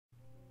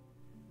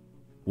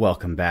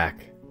Welcome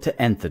back to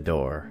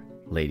Enthador,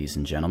 ladies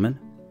and gentlemen.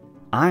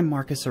 I'm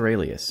Marcus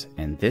Aurelius,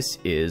 and this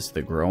is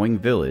the growing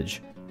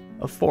village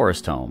of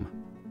Foresthome.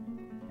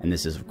 And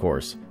this is, of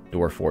course,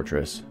 Dwarf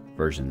Fortress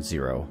version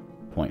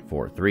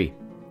 0.43.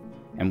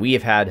 And we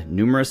have had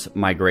numerous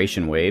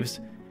migration waves,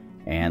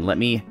 and let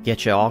me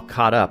get you all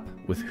caught up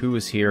with who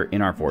is here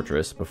in our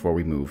fortress before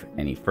we move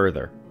any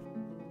further.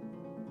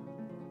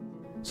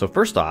 So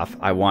first off,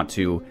 I want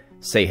to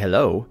say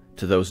hello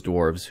to those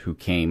dwarves who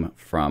came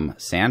from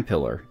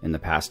Sandpillar in the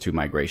past two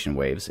migration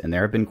waves, and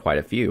there have been quite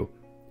a few.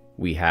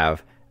 We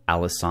have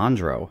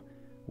Alessandro,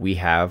 we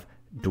have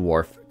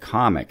Dwarf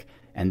Comic,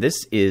 and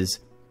this is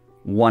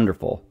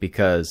wonderful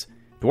because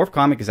Dwarf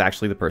Comic is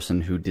actually the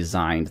person who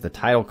designed the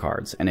title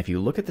cards, and if you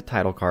look at the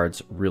title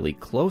cards really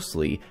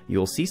closely,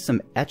 you'll see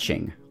some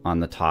etching on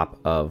the top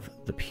of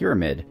the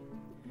pyramid.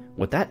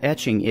 What that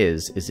etching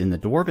is in the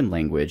Dwarven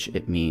language,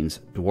 it means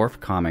Dwarf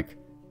Comic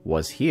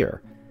was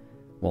here.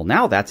 Well,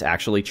 now that's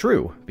actually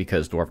true,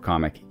 because Dwarf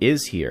Comic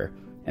is here,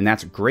 and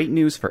that's great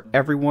news for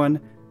everyone,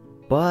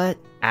 but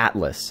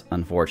Atlas,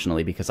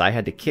 unfortunately, because I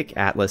had to kick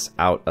Atlas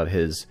out of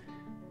his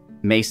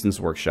Mason's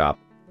workshop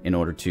in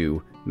order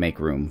to make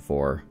room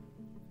for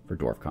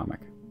Dwarf Comic.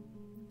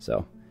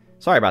 So,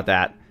 sorry about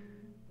that,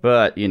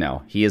 but, you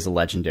know, he is a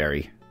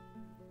legendary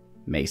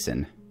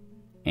Mason,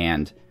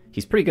 and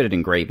he's pretty good at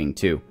engraving,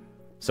 too,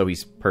 so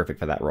he's perfect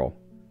for that role.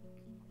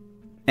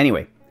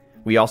 Anyway,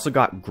 we also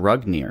got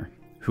Grugnir,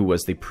 who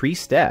was the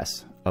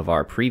priestess of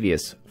our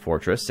previous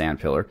fortress,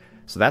 Sandpillar.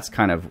 So that's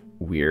kind of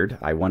weird.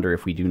 I wonder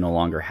if we do no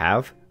longer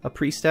have a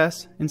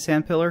priestess in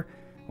Sandpillar,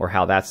 or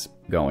how that's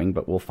going,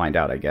 but we'll find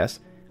out, I guess.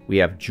 We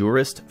have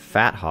Jurist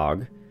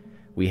Fathog.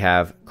 We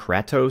have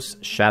Kratos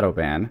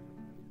Shadowban.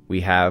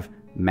 We have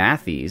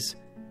Mathes,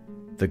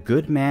 the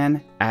Good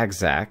Man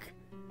Agzak,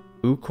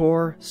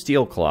 Ukor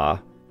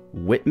Steelclaw,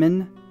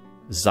 Whitman,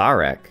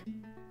 Zarek,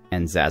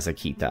 and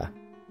Zazakita.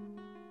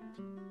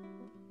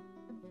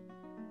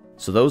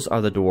 So those are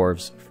the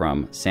dwarves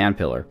from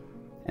Sandpillar.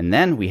 And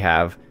then we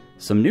have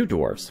some new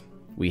dwarves.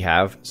 We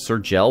have Sir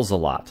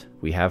Gelzalot,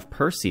 we have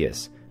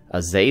Perseus,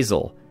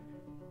 Azazel,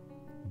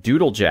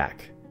 Doodlejack,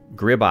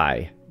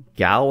 Gribeye,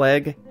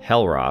 Galeg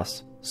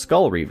Helros,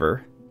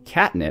 Skullreaver,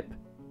 Catnip,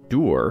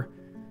 Dur,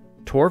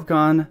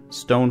 Torvgon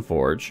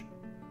Stoneforge,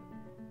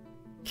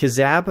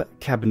 Kizab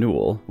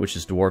Kabnul, which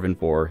is Dwarven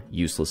for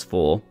useless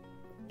fool,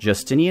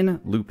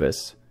 Justinian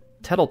Lupus,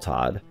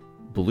 Tettletod,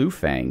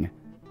 Bluefang,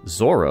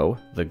 Zoro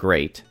the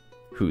Great,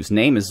 whose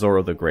name is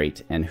Zoro the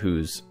Great and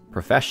whose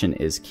profession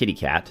is Kitty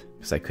Cat,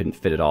 because I couldn't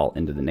fit it all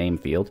into the name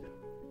field,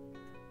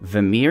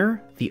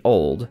 Vimir the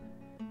Old,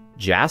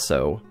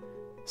 Jasso,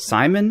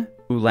 Simon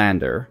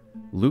Ulander,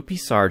 Loopy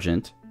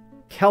Sargent,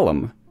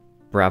 Kellum,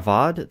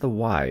 Bravad the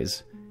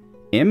Wise,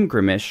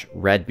 Imgrimish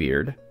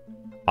Redbeard,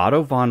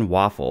 Otto von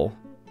Waffle,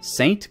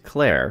 Saint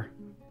Clair,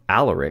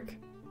 Alaric,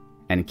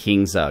 and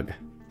King Zug.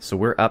 So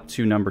we're up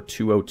to number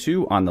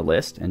 202 on the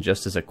list, and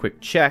just as a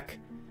quick check,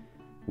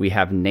 we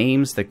have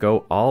names that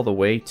go all the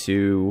way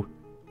to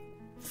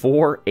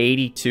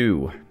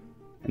 482.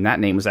 And that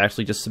name was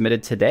actually just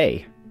submitted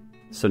today.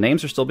 So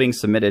names are still being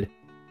submitted.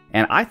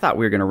 And I thought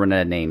we were going to run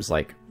out of names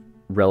like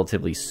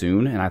relatively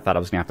soon. And I thought I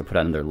was going to have to put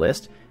another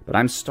list. But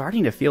I'm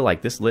starting to feel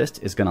like this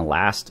list is going to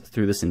last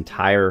through this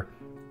entire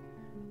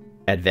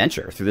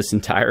adventure, through this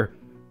entire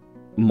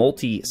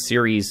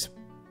multi-series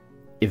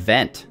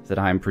event that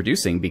I'm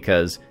producing.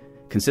 Because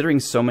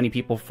considering so many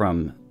people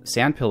from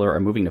Sandpillar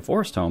are moving to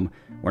Foresthome,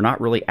 we're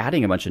not really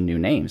adding a bunch of new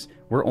names.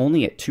 We're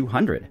only at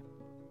 200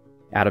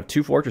 out of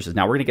 2 fortresses.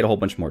 Now, we're going to get a whole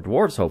bunch more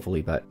dwarves,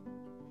 hopefully, but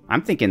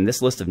I'm thinking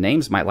this list of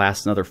names might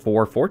last another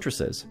 4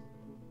 fortresses,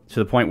 to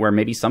the point where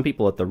maybe some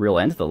people at the real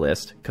end of the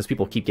list, because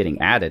people keep getting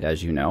added,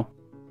 as you know,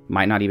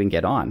 might not even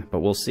get on,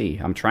 but we'll see.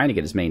 I'm trying to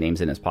get as many names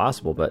in as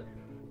possible, but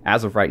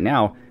as of right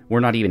now,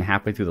 we're not even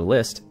halfway through the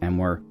list, and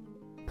we're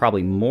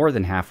probably more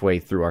than halfway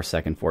through our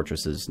second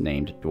fortress's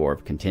named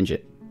dwarf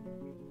contingent,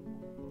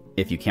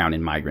 if you count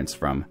in migrants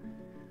from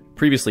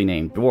previously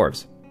named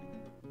dwarves.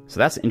 So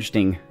that's an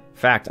interesting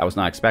fact I was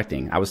not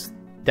expecting. I was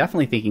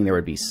definitely thinking there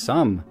would be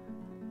some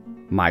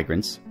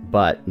migrants,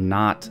 but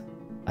not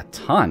a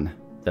ton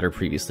that are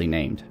previously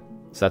named.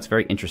 So that's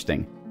very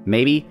interesting.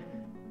 Maybe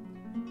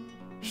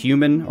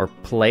human or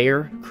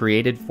player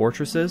created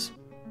fortresses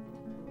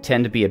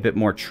tend to be a bit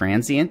more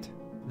transient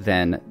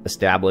than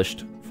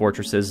established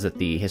fortresses that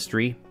the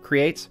history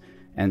creates,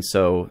 and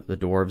so the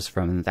dwarves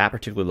from that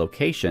particular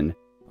location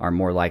are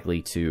more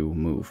likely to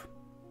move.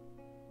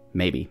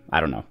 Maybe. I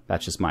don't know.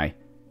 That's just my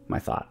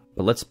thought.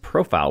 But let's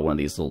profile one of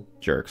these little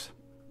jerks.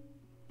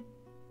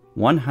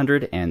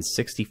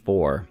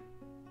 164.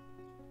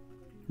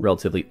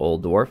 Relatively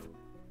old dwarf.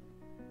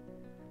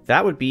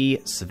 That would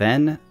be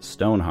Sven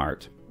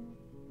Stoneheart.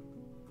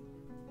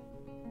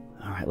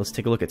 Alright, let's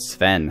take a look at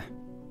Sven.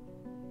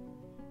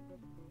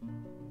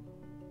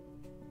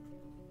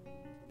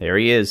 There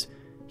he is.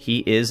 He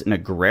is an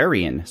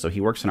agrarian, so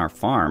he works in our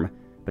farm,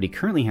 but he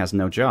currently has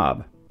no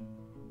job.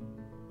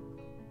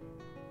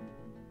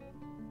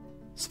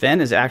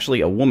 Sven is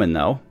actually a woman,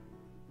 though,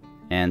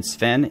 and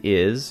Sven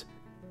is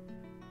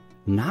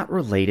not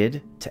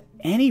related to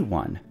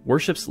anyone.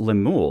 Worships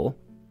Lemuel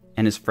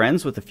and is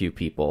friends with a few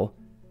people.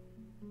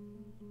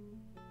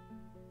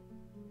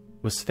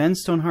 Was Sven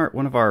Stoneheart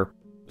one of our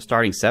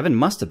starting 7?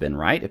 Must have been,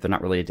 right? If they're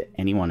not related to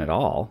anyone at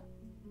all.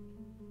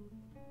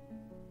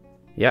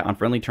 Yeah, on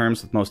friendly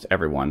terms with most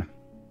everyone.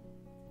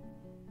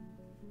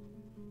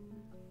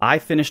 I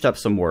finished up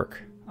some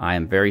work. I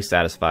am very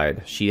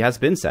satisfied. She has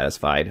been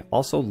satisfied.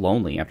 Also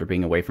lonely after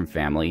being away from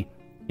family.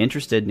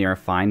 Interested near a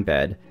fine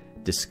bed.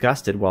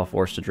 Disgusted while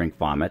forced to drink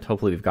vomit.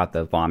 Hopefully we've got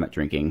the vomit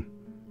drinking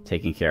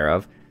taken care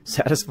of.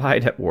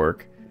 Satisfied at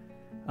work.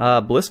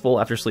 Blissful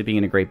after sleeping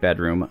in a great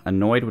bedroom.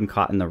 Annoyed when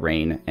caught in the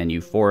rain. And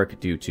euphoric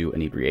due to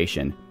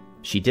inebriation.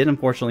 She did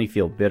unfortunately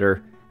feel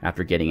bitter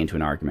after getting into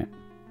an argument.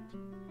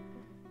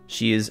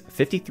 She is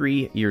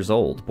 53 years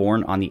old,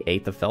 born on the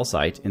 8th of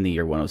Felsite in the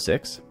year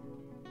 106.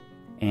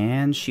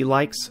 And she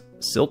likes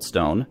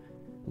siltstone,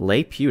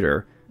 lay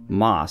pewter,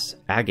 moss,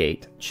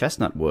 agate,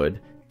 chestnut wood,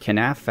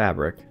 kenaf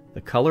fabric, the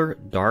color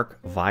dark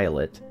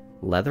violet,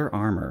 leather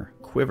armor,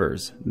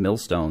 quivers,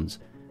 millstones,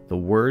 the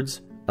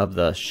words of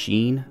the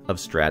sheen of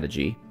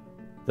strategy,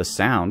 the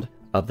sound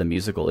of the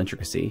musical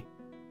intricacy,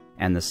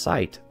 and the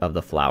sight of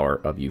the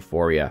flower of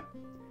euphoria.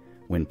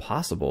 When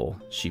possible,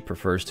 she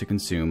prefers to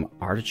consume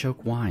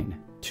artichoke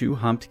wine,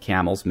 2-humped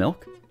camel's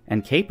milk,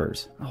 and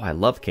capers. Oh, I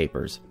love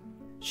capers.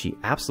 She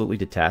absolutely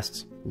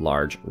detests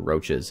large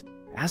roaches.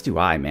 As do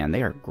I, man.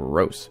 They are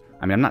gross.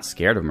 I mean, I'm not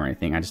scared of them or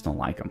anything. I just don't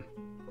like them.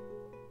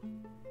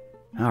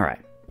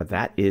 Alright, but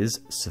that is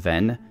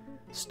Sven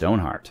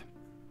Stoneheart.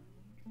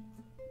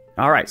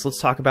 Alright, so let's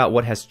talk about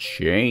what has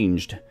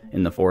changed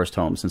in the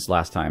Foresthome since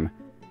last time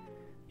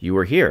you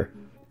were here.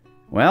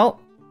 Well,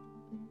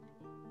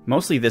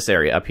 mostly this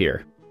area up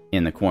here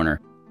in the corner.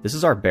 This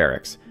is our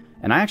barracks.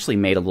 And I actually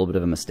made a little bit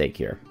of a mistake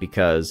here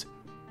because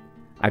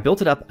I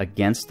built it up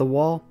against the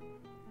wall.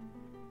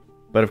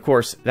 But of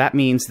course, that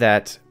means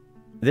that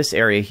this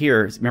area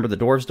here, remember the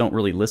dwarves don't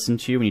really listen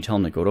to you when you tell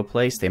them to go to a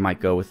place. They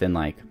might go within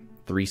like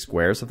 3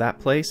 squares of that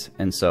place.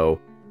 And so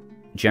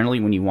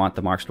generally when you want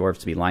the Marks dwarves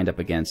to be lined up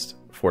against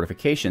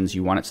fortifications,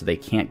 you want it so they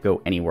can't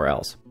go anywhere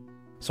else.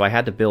 So I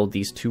had to build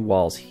these 2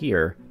 walls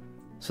here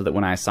so that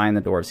when I assign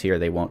the dwarves here,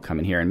 they won't come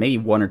in here. And maybe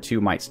 1 or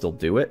 2 might still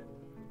do it.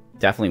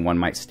 Definitely one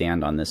might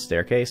stand on this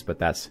staircase, but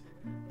that's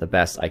the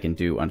best I can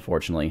do,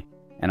 unfortunately.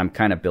 And I'm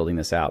kind of building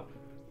this out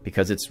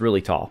because it's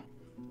really tall.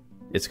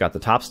 It's got the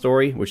top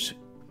story, which,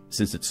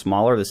 since it's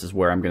smaller, this is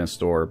where I'm going to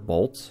store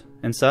bolts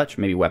and such,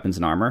 maybe weapons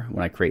and armor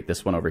when I create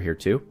this one over here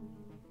too.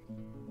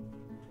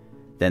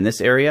 Then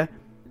this area,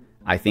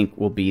 I think,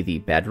 will be the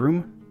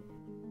bedroom.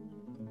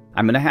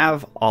 I'm going to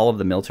have all of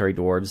the military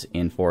dwarves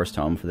in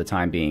Foresthome for the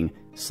time being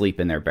sleep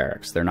in their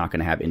barracks. They're not going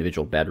to have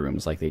individual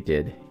bedrooms like they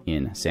did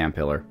in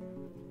Sandpillar.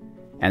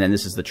 And then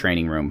this is the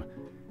training room.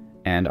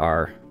 And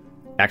our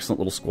excellent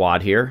little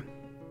squad here.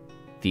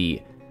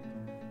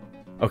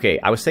 Okay,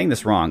 I was saying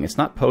this wrong. It's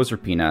not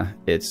Proserpina,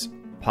 it's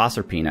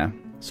Proserpina.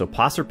 So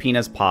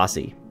Proserpina's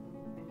posse.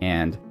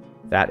 And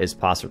that is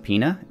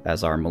Proserpina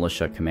as our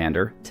militia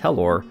commander,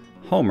 Telor,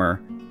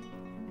 Homer,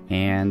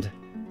 and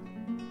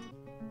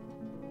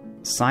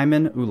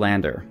Simon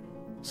Ulander.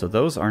 So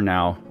those are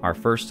now our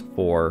first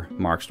 4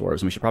 Marks dwarves,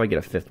 and we should probably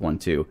get a 5th one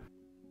too.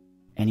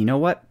 And you know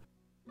what?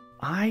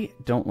 I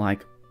don't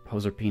like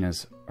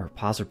Proserpina's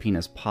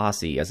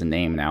posse as a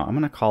name now. I'm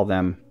going to call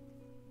them...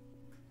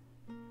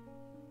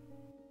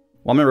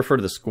 Well, I'm going to refer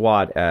to the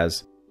squad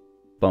as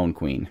Bone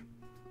Queen.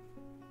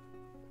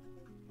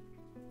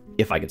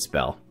 If I could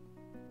spell.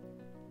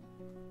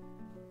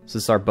 So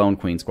this is our Bone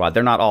Queen squad.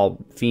 They're not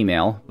all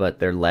female, but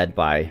they're led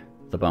by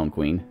the Bone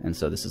Queen. And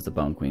so this is the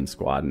Bone Queen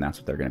squad, and that's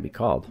what they're going to be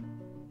called.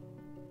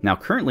 Now,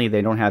 currently,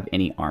 they don't have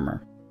any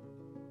armor.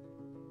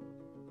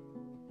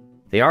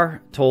 They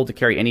are told to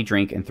carry any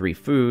drink and 3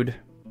 food,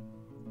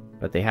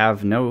 but they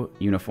have no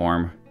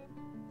uniform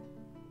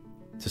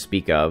to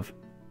speak of.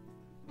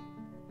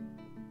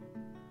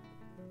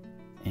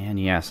 And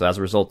yeah, so as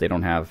a result, they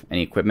don't have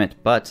any equipment,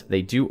 but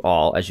they do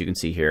all, as you can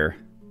see here,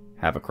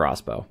 have a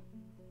crossbow.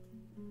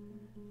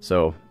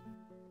 So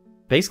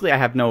basically, I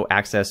have no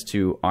access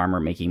to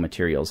armor-making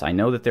materials. I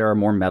know that there are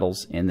more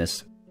metals in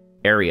this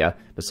area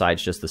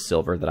besides just the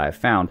silver that I've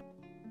found,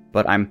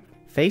 but I'm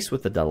faced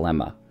with a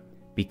dilemma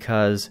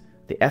because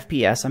the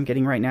FPS I'm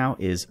getting right now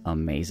is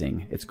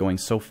amazing. It's going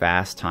so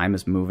fast, time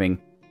is moving,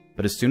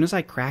 but as soon as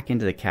I crack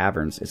into the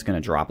caverns, it's going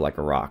to drop like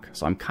a rock.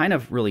 So I'm kind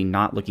of really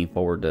not looking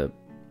forward to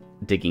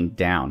digging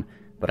down,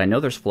 but I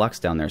know there's flux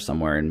down there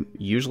somewhere, and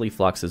usually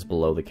flux is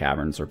below the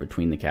caverns or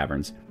between the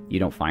caverns. You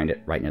don't find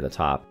it right near the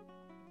top.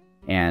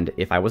 And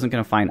if I wasn't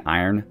going to find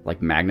iron like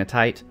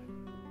magnetite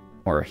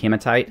or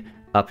hematite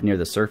up near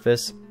the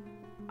surface,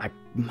 I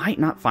might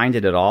not find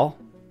it at all.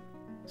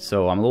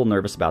 So I'm a little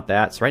nervous about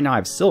that. So right now I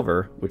have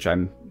silver, which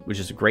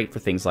is great for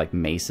things like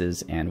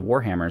maces and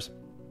warhammers,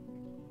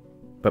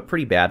 but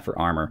pretty bad for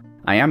armor.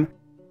 I am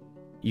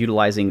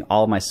utilizing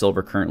all of my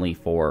silver currently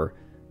for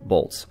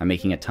bolts. I'm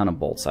making a ton of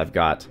bolts. I've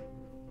got,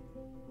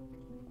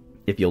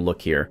 if you'll look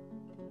here,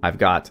 I've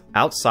got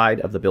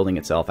outside of the building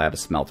itself, I have a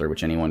smelter,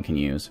 which anyone can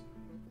use.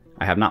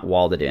 I have not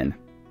walled it in.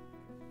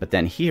 But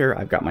then here,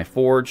 I've got my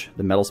forge,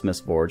 the metalsmith's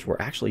forge, where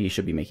actually he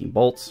should be making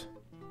bolts.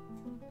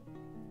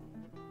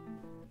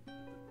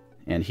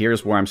 And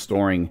here's where I'm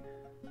storing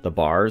the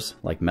bars,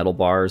 like metal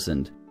bars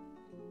and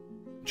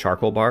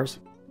charcoal bars.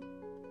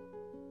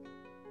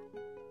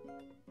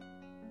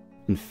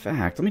 In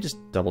fact, let me just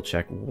double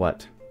check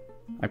what...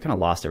 I've kind of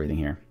lost everything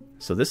here.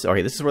 So this,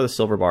 okay, this is where the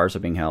silver bars are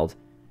being held,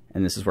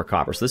 and this is where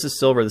copper. So this is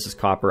silver, this is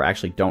copper. I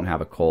actually don't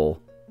have a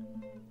coal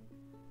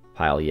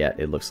pile yet,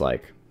 it looks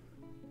like.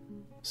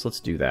 So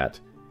let's do that.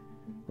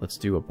 Let's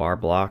do a bar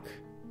block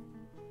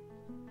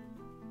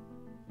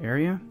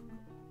area.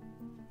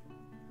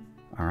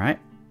 All right,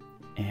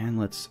 and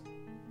let's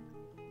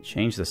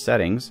change the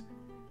settings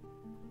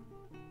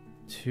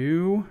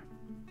to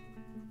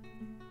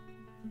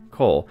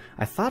coal.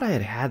 I thought I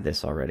had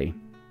this already.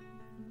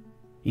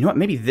 You know what?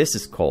 Maybe this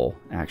is coal,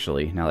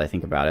 actually, now that I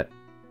think about it.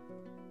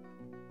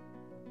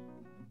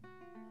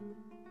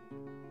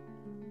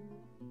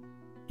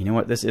 You know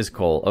what? This is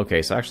coal.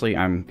 Okay, so actually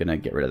I'm going to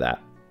get rid of that.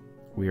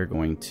 We are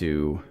going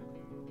to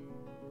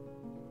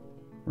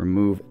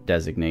remove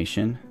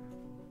designation.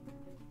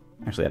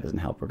 Actually, that doesn't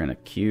help. We're going to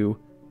Q,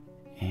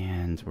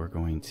 and we're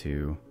going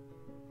to...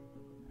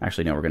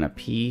 Actually, no, we're going to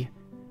P.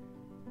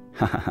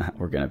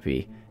 We're going to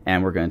P,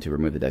 and we're going to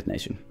remove the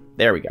designation.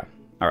 There we go.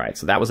 All right,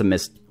 so that was a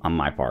miss on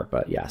my part,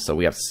 but yeah. So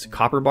we have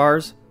copper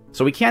bars.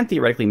 So we can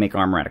theoretically make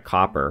armor out of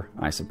copper,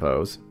 I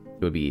suppose.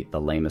 It would be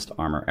the lamest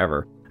armor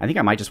ever. I think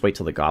I might just wait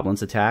till the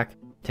goblins attack,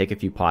 take a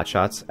few pot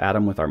shots at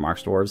them with our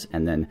Marks dwarves,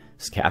 and then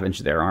scavenge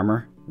their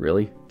armor,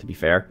 really, to be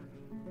fair.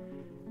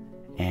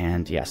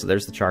 And yeah, so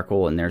there's the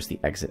charcoal, and there's the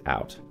exit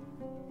out.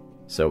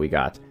 So we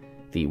got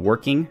the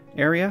working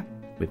area,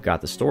 we've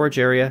got the storage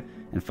area,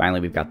 and finally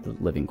we've got the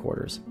living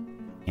quarters.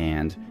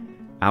 And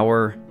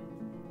our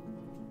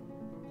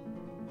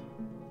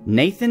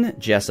Nathan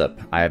Jessup,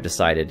 I have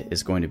decided,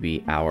 is going to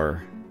be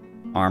our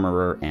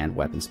armorer and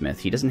weaponsmith.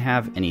 He doesn't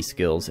have any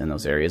skills in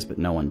those areas, but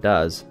no one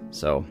does,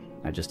 so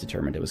I just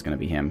determined it was going to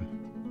be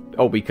him.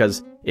 Oh,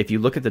 because if you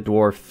look at the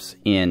dwarfs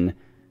in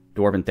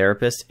Dwarven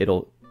Therapist,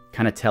 it'll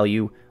kind of tell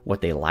you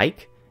what they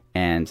like,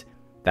 and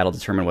that'll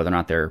determine whether or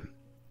not they're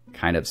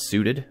kind of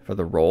suited for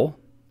the role.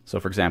 So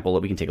for example,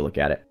 we can take a look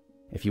at it.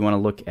 If you want to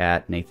look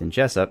at Nathan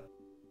Jessup,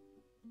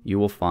 you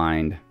will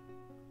find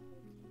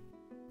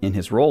in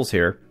his roles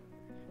here,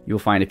 you'll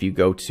find if you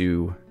go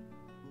to,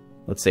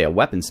 let's say, a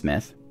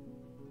weaponsmith,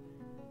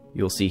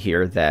 you'll see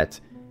here that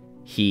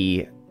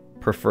he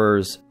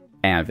prefers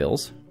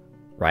anvils,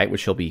 right,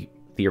 which he'll be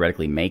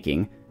theoretically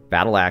making,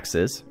 battle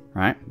axes,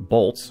 right,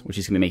 bolts, which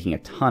he's going to be making a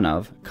ton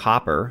of,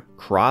 copper,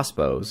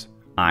 crossbows,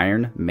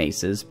 iron,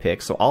 maces,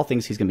 picks, so all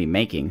things he's going to be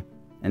making.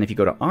 And if you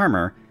go to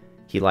armor,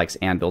 he likes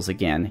anvils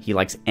again. He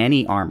likes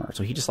any armor,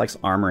 so he just likes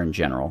armor in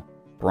general,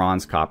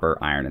 bronze, copper,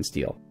 iron, and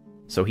steel.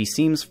 So he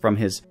seems, from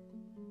his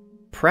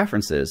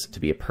preferences, to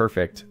be a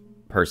perfect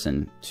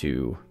person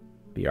to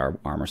be our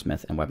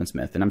armorsmith and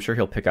weaponsmith. And I'm sure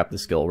he'll pick up the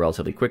skill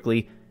relatively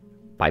quickly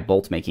by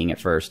bolt making at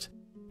first,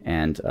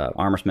 and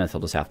armorsmith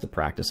he'll just have to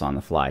practice on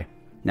the fly.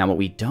 Now what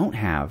we don't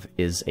have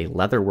is a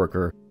leather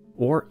worker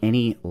or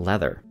any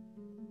leather.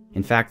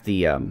 In fact,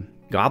 the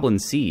Goblin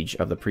Siege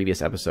of the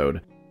previous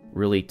episode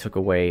really took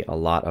away a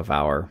lot of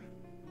our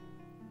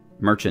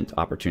merchant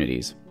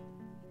opportunities.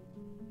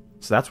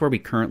 So that's where we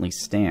currently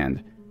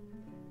stand.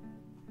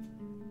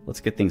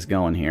 Let's get things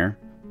going here.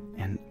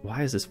 And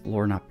why is this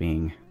floor not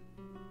being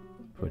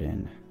put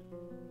in?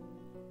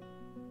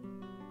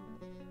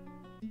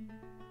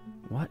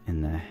 What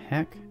in the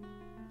heck?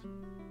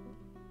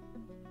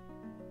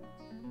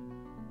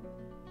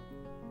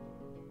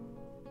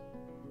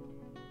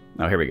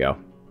 Oh, here we go.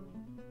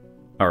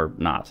 Or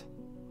not.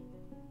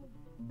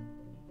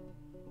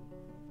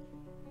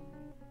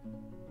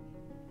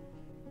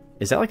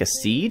 Is that like a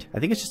seed? I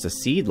think it's just a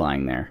seed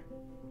lying there.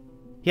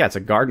 Yeah, it's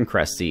a garden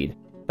crest seed.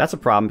 That's a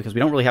problem because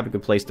we don't really have a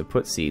good place to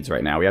put seeds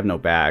right now. We have no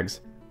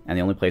bags, and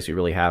the only place we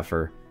really have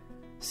for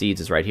seeds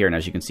is right here, and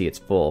as you can see, it's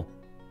full.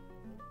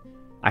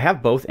 I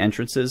have both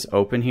entrances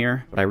open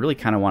here, but I really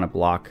kind of want to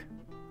block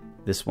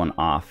this one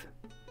off.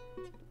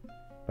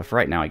 But for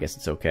right now, I guess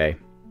it's okay.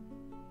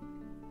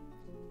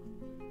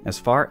 As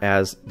far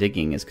as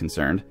digging is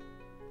concerned...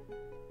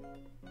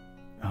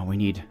 Oh, we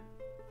need...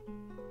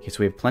 Okay, so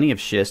we have plenty of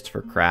schist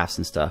for crafts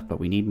and stuff, but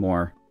we need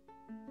more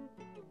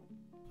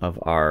of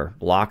our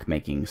block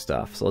making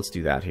stuff. So let's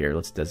do that here.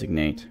 Let's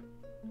designate.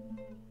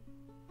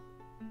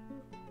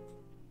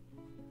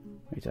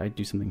 Wait, did I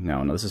do something?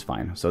 No, this is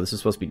fine. So this is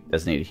supposed to be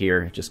designated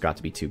here. It just got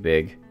to be too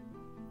big.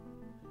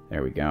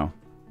 There we go.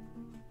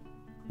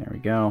 There we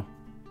go.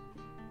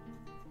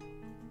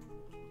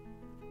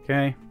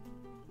 Okay.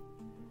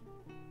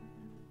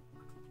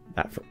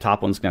 That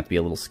top one's going to have to be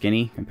a little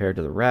skinny compared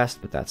to the rest,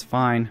 but that's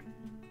fine.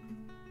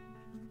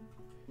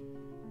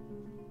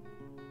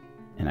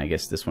 And I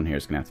guess this one here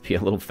is going to have to be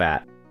a little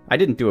fat. I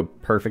didn't do a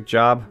perfect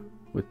job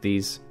with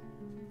these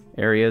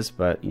areas,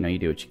 but, you know, you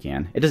do what you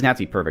can. It doesn't have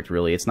to be perfect,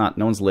 really. It's not,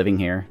 no one's living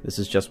here. This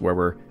is just where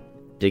we're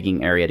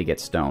digging area to get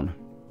stone.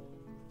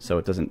 So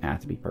it doesn't have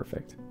to be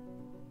perfect.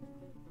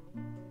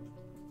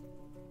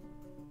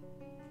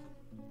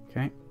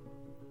 Okay.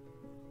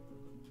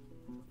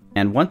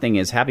 And one thing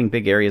is, having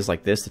big areas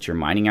like this that you're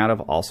mining out of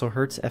also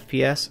hurts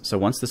FPS. So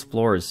once this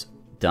floor is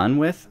done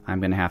with, I'm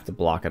going to have to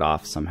block it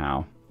off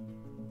somehow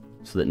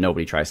so that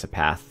nobody tries to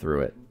path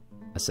through it,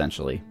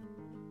 essentially.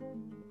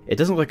 It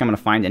doesn't look like I'm going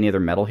to find any other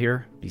metal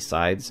here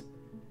besides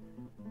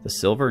the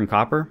silver and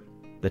copper,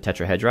 the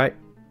tetrahedrite.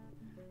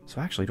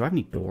 So actually, do I have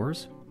any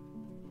doors?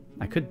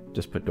 I could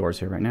just put doors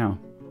here right now.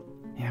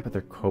 Yeah, but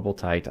they're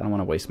cobaltite. I don't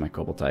want to waste my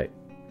cobaltite.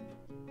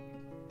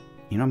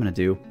 You know what I'm going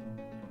to do?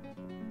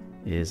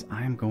 Is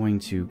I'm going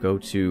to go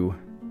to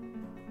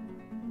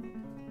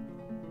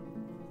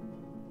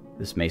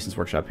this Mason's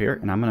Workshop here,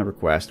 and I'm going to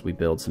request we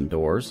build some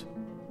doors.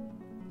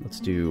 Let's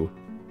do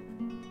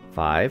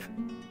 5,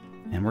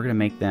 and we're going to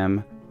make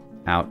them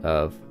out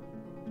of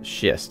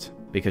schist,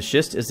 because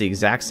schist is the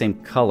exact same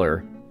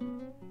color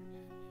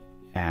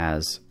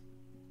as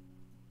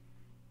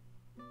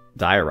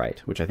diorite,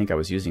 which I think I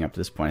was using up to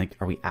this point. I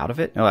think, are we out of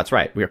it? No, that's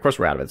right. Of course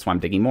we're out of it. That's why I'm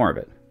digging more of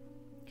it.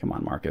 Come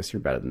on, Marcus, you're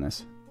better than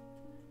this.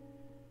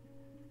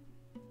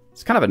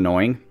 It's kind of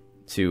annoying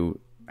to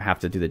have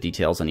to do the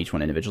details on each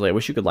one individually. I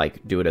wish you could,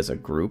 like, do it as a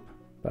group,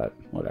 but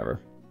whatever.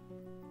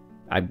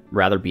 I'd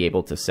rather be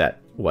able to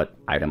set what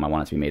item I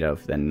want it to be made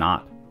of than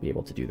not be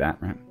able to do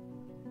that, right?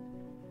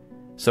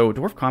 So,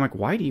 Dwarf Comic,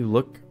 why do you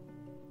look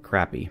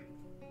crappy?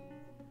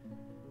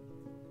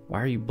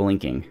 Why are you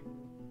blinking?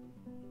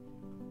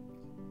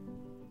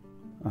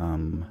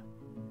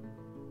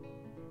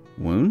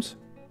 Wounds?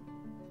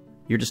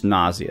 You're just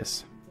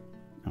nauseous.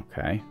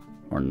 Okay.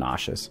 Or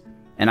nauseous.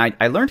 And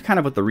I learned kind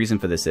of what the reason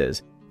for this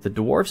is. The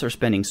dwarves are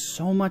spending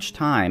so much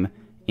time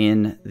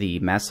in the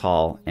mess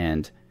hall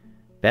and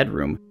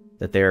bedroom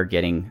that they're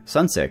getting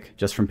sunsick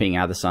just from being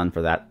out of the sun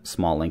for that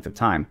small length of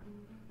time.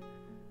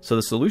 So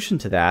the solution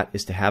to that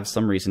is to have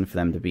some reason for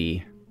them to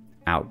be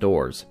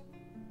outdoors.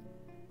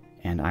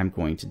 And I'm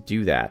going to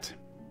do that.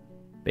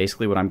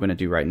 Basically what I'm going to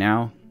do right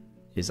now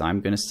is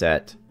I'm going to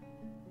set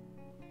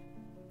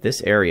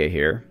this area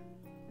here,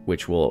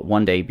 which will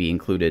one day be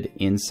included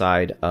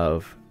inside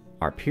of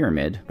our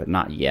pyramid, but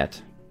not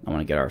yet. I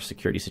want to get our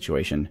security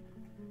situation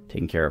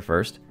taken care of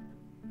first.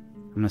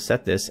 I'm going to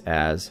set this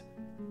as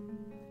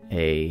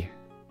a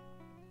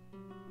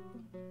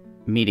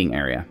meeting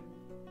area.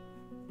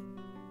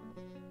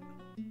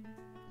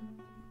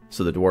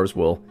 So the dwarves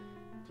will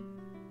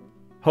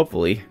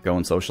hopefully go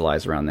and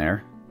socialize around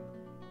there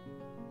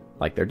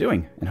like they're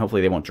doing, and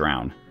hopefully they won't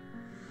drown.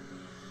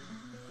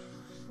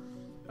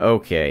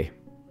 Okay.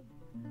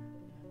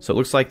 So it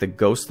looks like the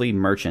ghostly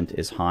merchant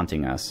is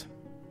haunting us.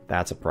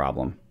 That's a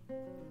problem.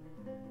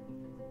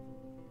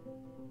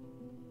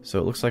 So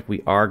it looks like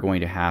we are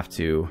going to have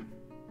to...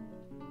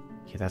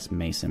 Okay, that's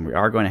Mason. We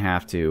are going to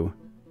have to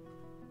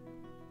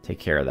take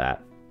care of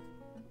that.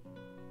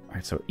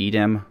 Alright, so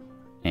Edom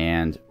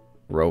and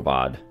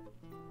Robod.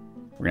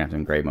 We're going to have to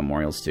engrave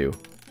memorials too.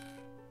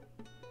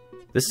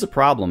 This is a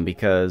problem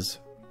because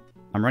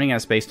I'm running out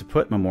of space to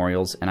put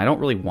memorials, and I don't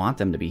really want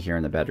them to be here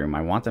in the bedroom.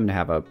 I want them to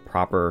have a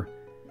proper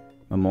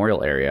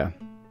memorial area.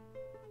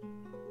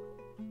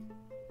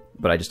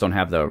 But I just don't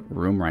have the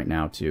room right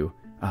now to...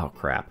 Oh,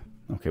 crap.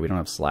 Okay, we don't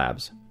have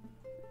slabs.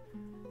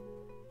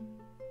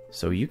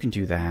 So you can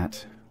do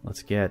that.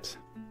 Let's get...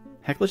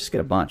 Heck, let's just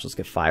get a bunch. Let's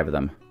get 5 of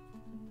them.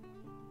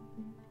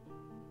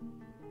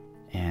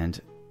 And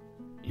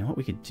you know what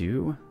we could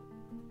do?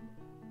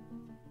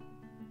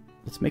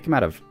 Let's make them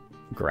out of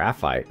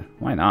graphite.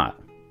 Why not?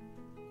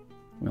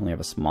 We only have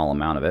a small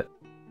amount of it.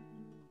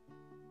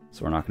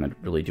 So we're not going to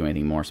really do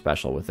anything more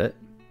special with it.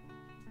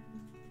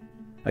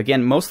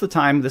 Again, most of the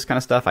time, this kind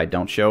of stuff I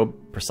don't show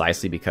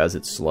precisely because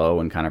it's slow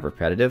and kind of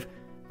repetitive.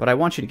 But I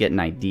want you to get an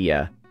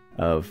idea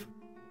of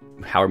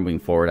how we're moving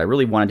forward. I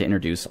really wanted to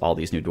introduce all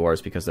these new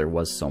dwarves because there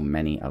was so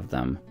many of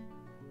them.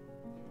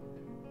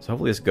 So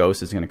hopefully this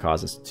ghost isn't going to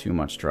cause us too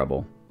much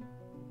trouble.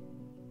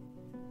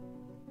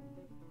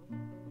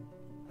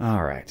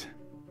 Alright.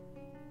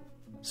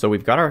 So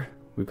we've got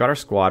our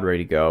squad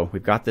ready to go.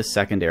 We've got this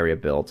second area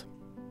built.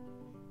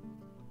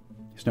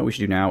 So what we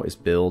should do now is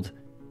build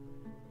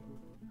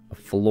a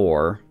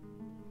floor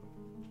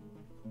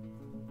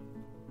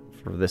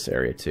for this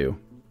area too.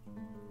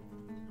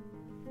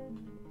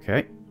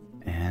 Okay,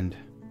 and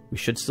we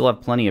should still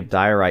have plenty of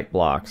diorite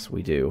blocks.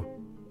 We do.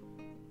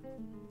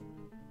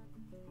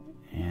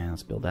 And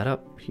let's build that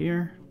up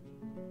here.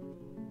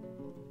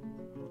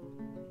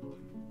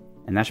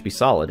 And that should be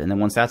solid. And then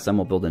once that's done,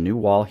 we'll build a new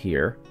wall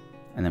here.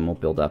 And then we'll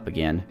build up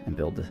again and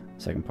build the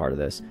second part of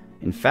this.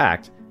 In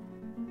fact,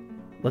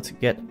 let's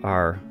get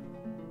our...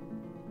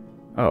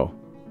 Oh.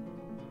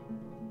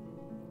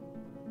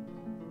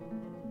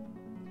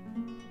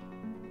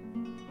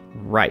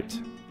 Right.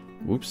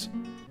 Whoops.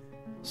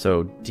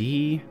 So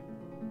D...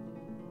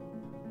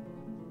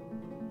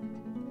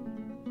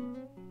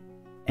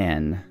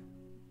 N.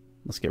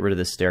 Let's get rid of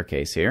this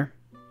staircase here.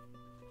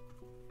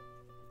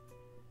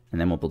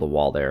 And then we'll build a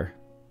wall there.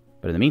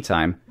 But in the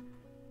meantime,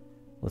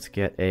 let's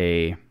get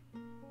a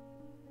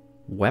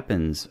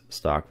weapons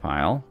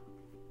stockpile,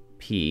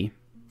 P.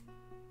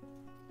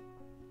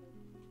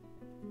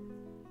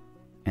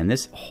 And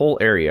this whole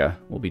area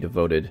will be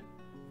devoted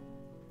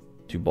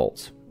to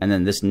bolts. And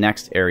then this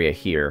next area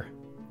here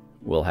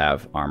will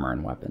have armor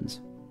and weapons.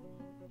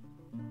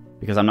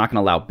 Because I'm not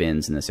going to allow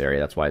bins in this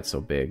area, that's why it's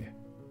so big.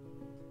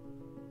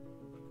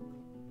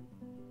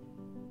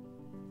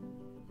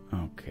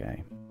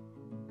 Okay.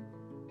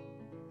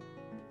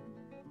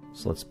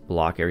 So let's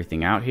block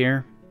everything out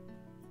here.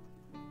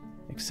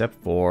 Except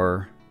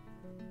for...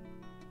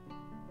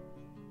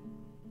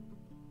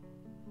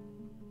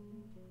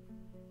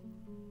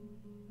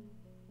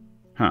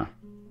 Huh.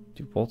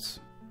 2 bolts.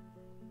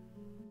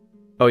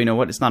 Oh, you know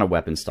what? It's not a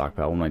weapon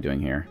stockpile. What am I doing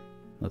here?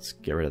 Let's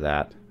get rid of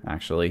that,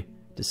 actually.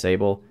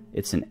 Disable.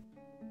 It's an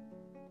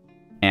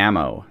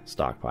ammo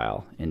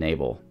stockpile.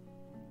 Enable.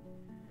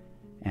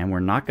 And we're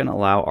not going to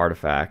allow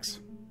artifacts.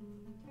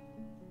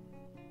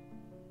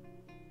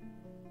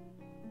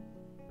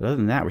 But other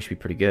than that, we should be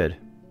pretty good.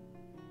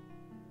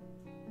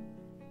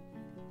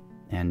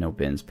 And no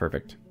bins.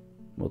 Perfect.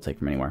 We'll take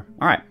from anywhere.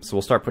 Alright, so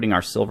we'll start putting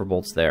our silver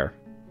bolts there.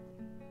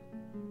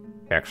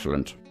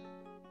 Excellent.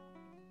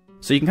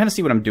 So you can kind of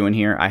see what I'm doing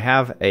here. I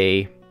have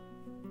a...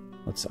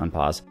 Let's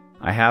unpause.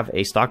 I have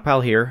a stockpile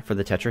here for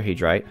the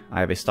tetrahedrite. I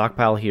have a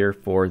stockpile here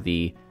for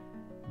the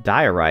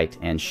diorite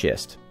and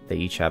schist. They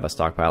each have a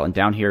stockpile. And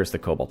down here is the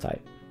cobaltite.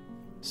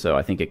 So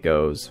I think it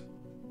goes...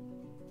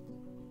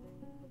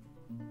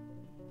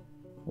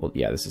 Well,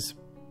 yeah, this is...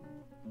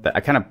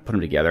 I kind of put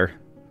them together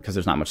because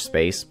there's not much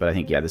space. But I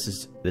think, yeah, this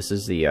is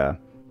the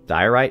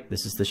diorite,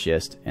 this is the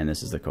schist, and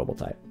this is the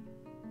cobaltite.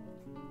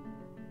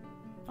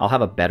 I'll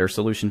have a better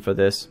solution for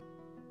this.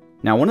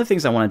 Now, one of the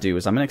things I want to do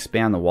is I'm going to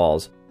expand the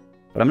walls,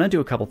 but I'm going to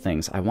do a couple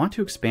things. I want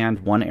to expand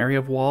one area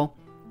of wall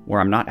where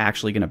I'm not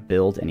actually going to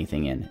build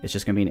anything in. It's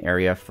just going to be an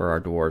area for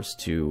our dwarves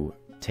to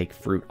take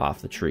fruit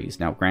off the trees.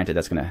 Now, granted,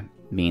 that's going to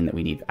mean that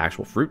we need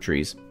actual fruit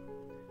trees.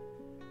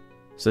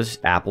 So this is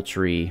apple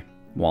tree,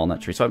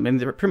 walnut tree. So I mean,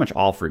 they're pretty much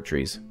all fruit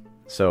trees.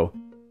 So,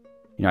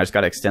 you know, I just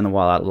got to extend the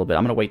wall out a little bit.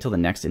 I'm going to wait till the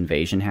next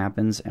invasion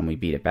happens and we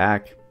beat it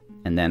back.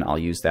 And then I'll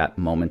use that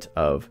moment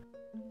of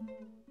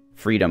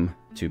freedom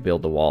to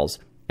build the walls.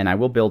 And I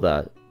will build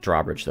a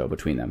drawbridge, though,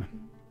 between them.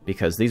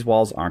 Because these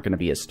walls aren't going to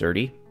be as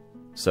sturdy.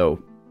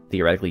 So,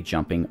 theoretically,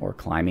 jumping or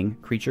climbing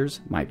creatures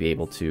might be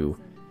able to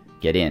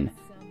get in.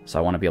 So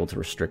I want to be able to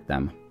restrict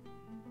them.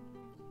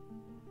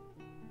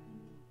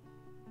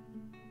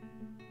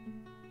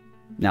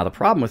 Now, the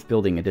problem with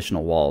building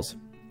additional walls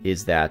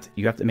is that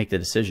you have to make the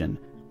decision,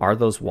 are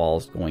those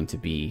walls going to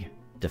be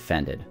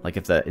defended? Like,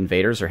 if the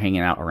invaders are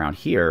hanging out around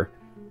here,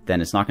 then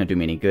it's not going to do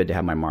me any good to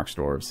have my marks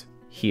dwarves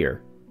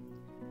here.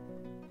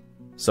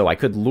 So I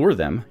could lure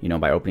them, you know,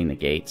 by opening the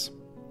gates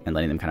and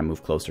letting them kind of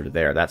move closer to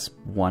there. That's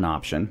one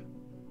option.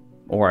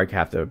 Or I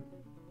have to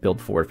build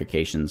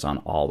fortifications on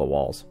all the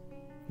walls,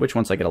 which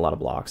once I get a lot of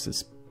blocks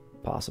is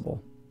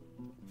possible.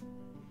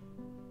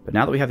 But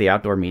now that we have the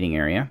outdoor meeting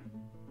area...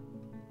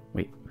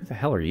 Wait, who the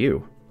hell are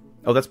you?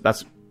 Oh,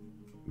 that's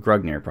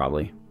Grugnir,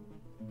 probably.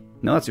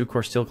 No, that's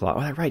Ukor Steelclaw.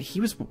 Oh, that's right,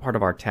 he was part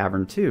of our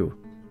tavern, too.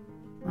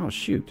 Oh,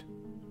 shoot.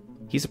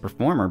 He's a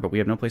performer, but we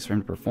have no place for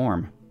him to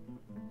perform.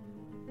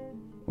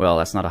 Well,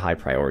 that's not a high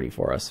priority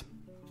for us.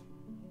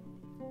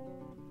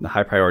 The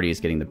high priority is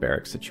getting the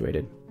barracks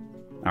situated.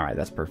 Alright,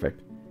 that's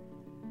perfect.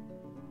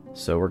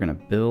 So we're going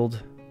to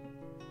build...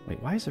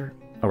 Wait, why is there...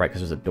 Oh, right,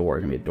 because there's a door.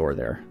 There's going to be a door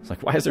there. It's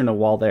like, why is there no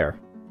wall there?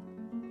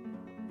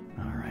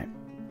 Alright.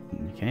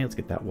 Okay, let's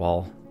get that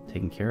wall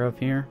taken care of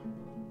here.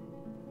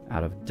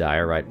 Out of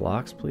diorite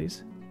blocks,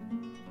 please.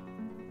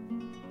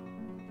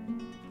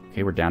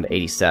 Okay, we're down to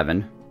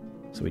 87.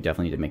 So we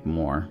definitely need to make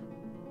more.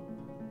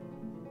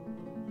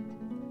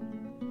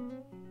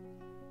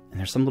 And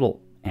there's some little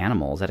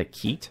animal. Is that a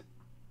keet?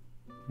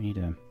 We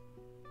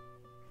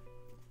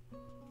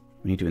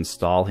need to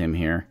install him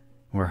here.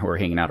 Where we're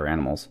hanging out our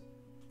animals.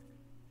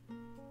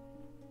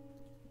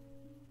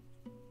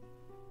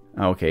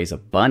 Okay, he's a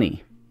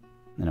bunny.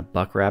 And a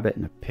buck rabbit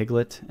and a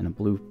piglet and a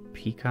blue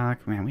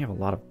peacock. Man, we have a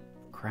lot of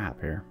crap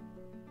here.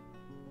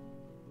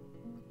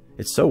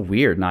 It's so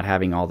weird not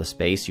having all the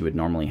space you would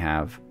normally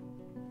have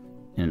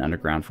in an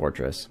underground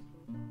fortress.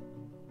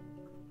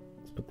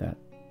 Let's put that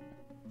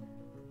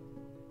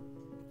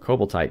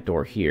cobaltite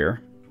door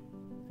here.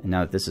 And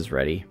now that this is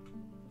ready,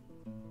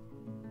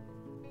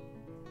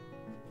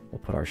 we'll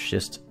put our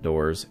schist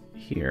doors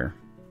here.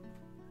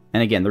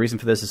 And again, the reason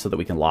for this is so that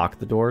we can lock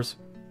the doors,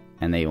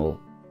 and they will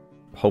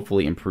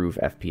hopefully improve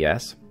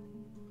FPS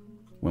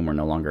when we're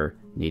no longer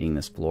needing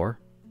this floor.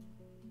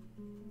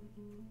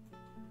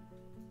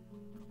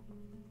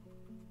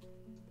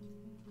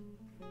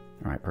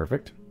 Alright,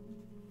 perfect.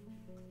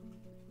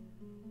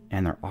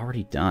 And they're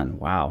already done.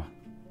 Wow.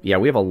 Yeah,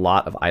 we have a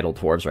lot of idle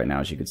dwarves right now,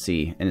 as you can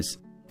see. And it's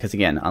because,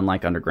 again,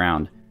 unlike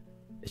underground,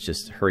 it's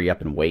just hurry up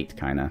and wait,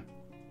 kind of.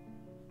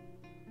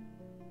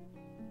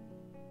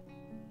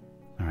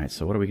 Alright,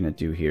 so what are we going to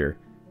do here?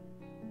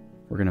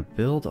 We're going to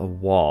build a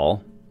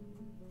wall.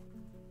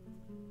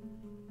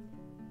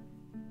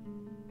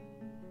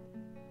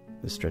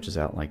 This stretches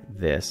out like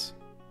this.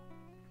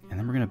 And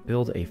then we're going to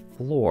build a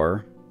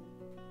floor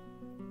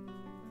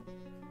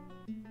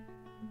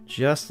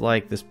just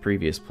like this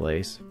previous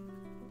place.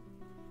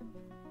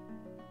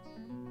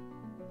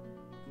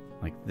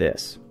 Like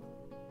this.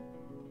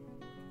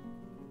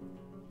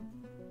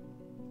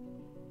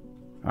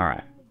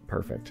 Alright,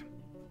 perfect.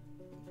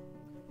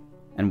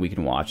 And we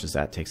can watch as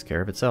that takes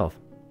care of itself.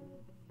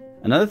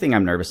 Another thing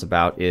I'm nervous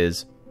about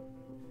is,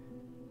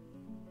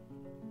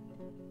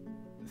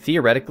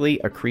 theoretically,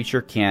 a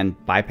creature can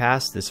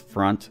bypass this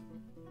front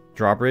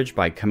drawbridge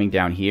by coming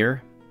down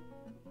here.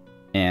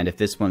 And if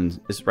this one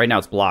is, right now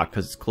it's blocked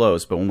because it's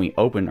closed, but when we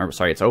open, or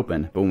sorry, it's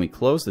open, but when we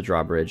close the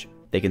drawbridge,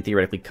 they can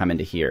theoretically come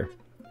into here.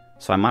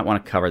 So I might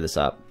want to cover this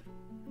up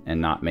and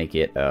not make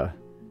it a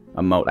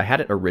moat. I had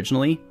it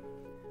originally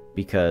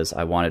because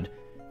I wanted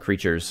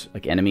creatures,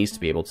 like enemies, to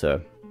be able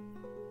to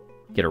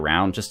get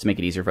around just to make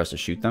it easier for us to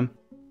shoot them.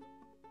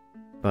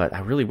 But I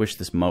really wish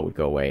this moat would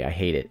go away. I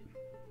hate it.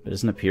 It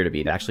doesn't appear to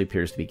be. It actually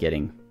appears to be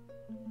getting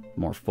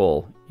more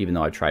full, even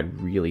though I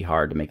tried really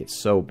hard to make it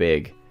so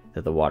big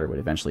that the water would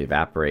eventually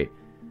evaporate.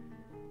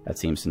 That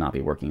seems to not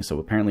be working. So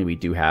apparently we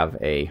do have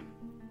a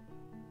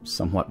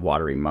somewhat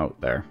watery moat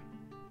there.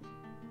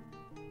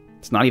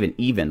 It's not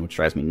even, which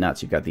drives me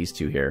nuts. You've got these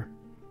two here.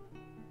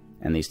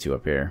 And these two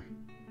up here.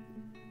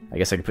 I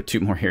guess I could put 2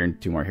 more here and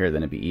 2 more here,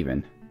 then it'd be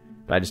even.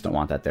 But I just don't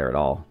want that there at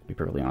all, to be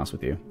perfectly honest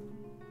with you.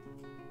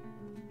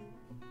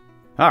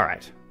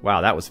 Alright.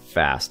 Wow, that was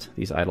fast.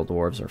 These idle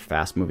dwarves are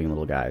fast-moving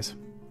little guys.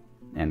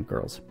 And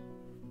girls.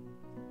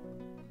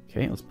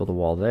 Okay, let's build a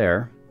wall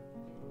there.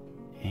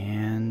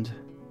 And...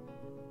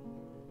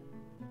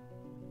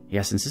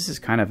 yeah, since this is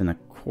kind of in the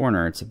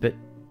corner, it's a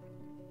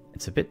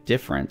bit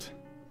different.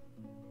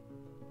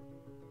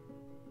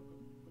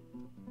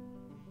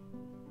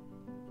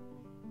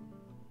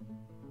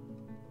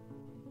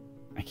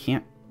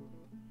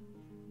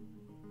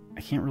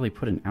 I can't really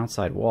put an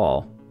outside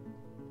wall.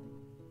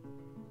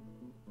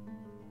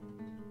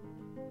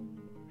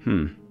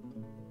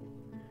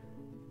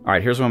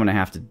 Alright, here's what I'm going to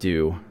have to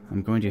do.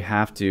 I'm going to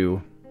have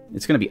to...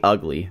 it's going to be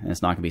ugly, and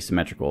it's not going to be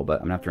symmetrical, but I'm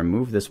going to have to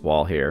remove this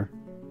wall here.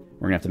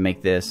 We're going to have to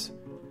make this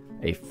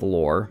a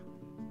floor.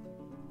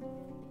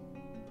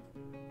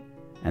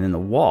 And then the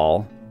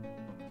wall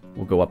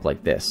will go up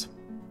like this.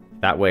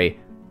 That way,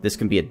 this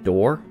can be a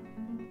door,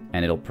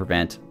 and it'll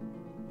prevent,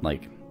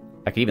 like...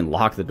 I could even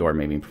lock the door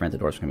maybe and prevent the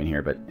doors from coming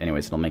here, but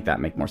anyways, it'll make that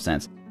make more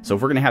sense. So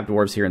if we're going to have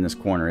dwarves here in this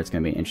corner, it's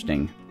going to be an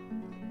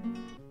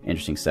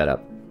interesting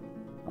setup.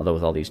 Although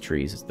with all these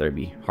trees, they'd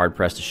be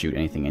hard-pressed to shoot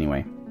anything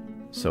anyway.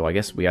 So I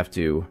guess we have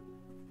to,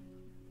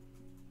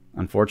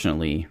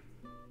 unfortunately,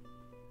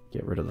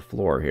 get rid of the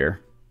floor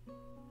here.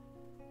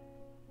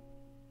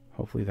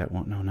 Hopefully that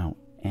won't... no,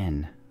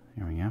 N.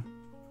 There we go.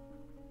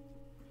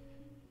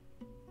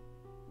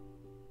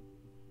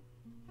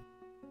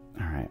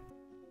 Alright.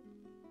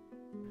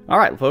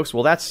 Alright, folks,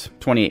 well that's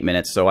 28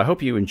 minutes, so I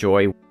hope you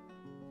enjoy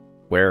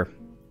where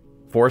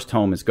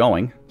Foresthome is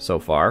going so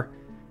far.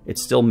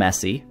 It's still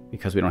messy,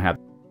 because we don't have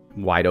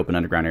wide open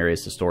underground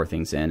areas to store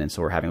things in, and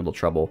so we're having a little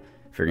trouble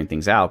figuring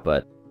things out,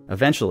 but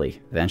eventually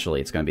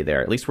it's going to be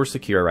there. At least we're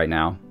secure right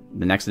now.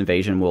 The next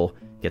invasion we'll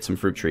get some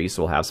fruit trees,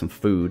 so we'll have some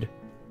food.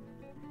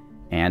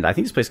 And I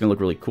think this place is going to look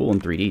really cool in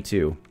 3D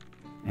too.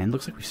 And it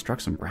looks like we struck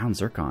some brown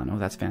zircon. Oh,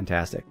 that's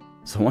fantastic.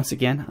 So once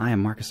again, I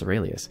am Marcus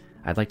Aurelius.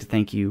 I'd like to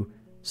thank you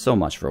so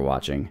much for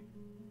watching.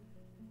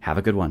 Have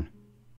a good one.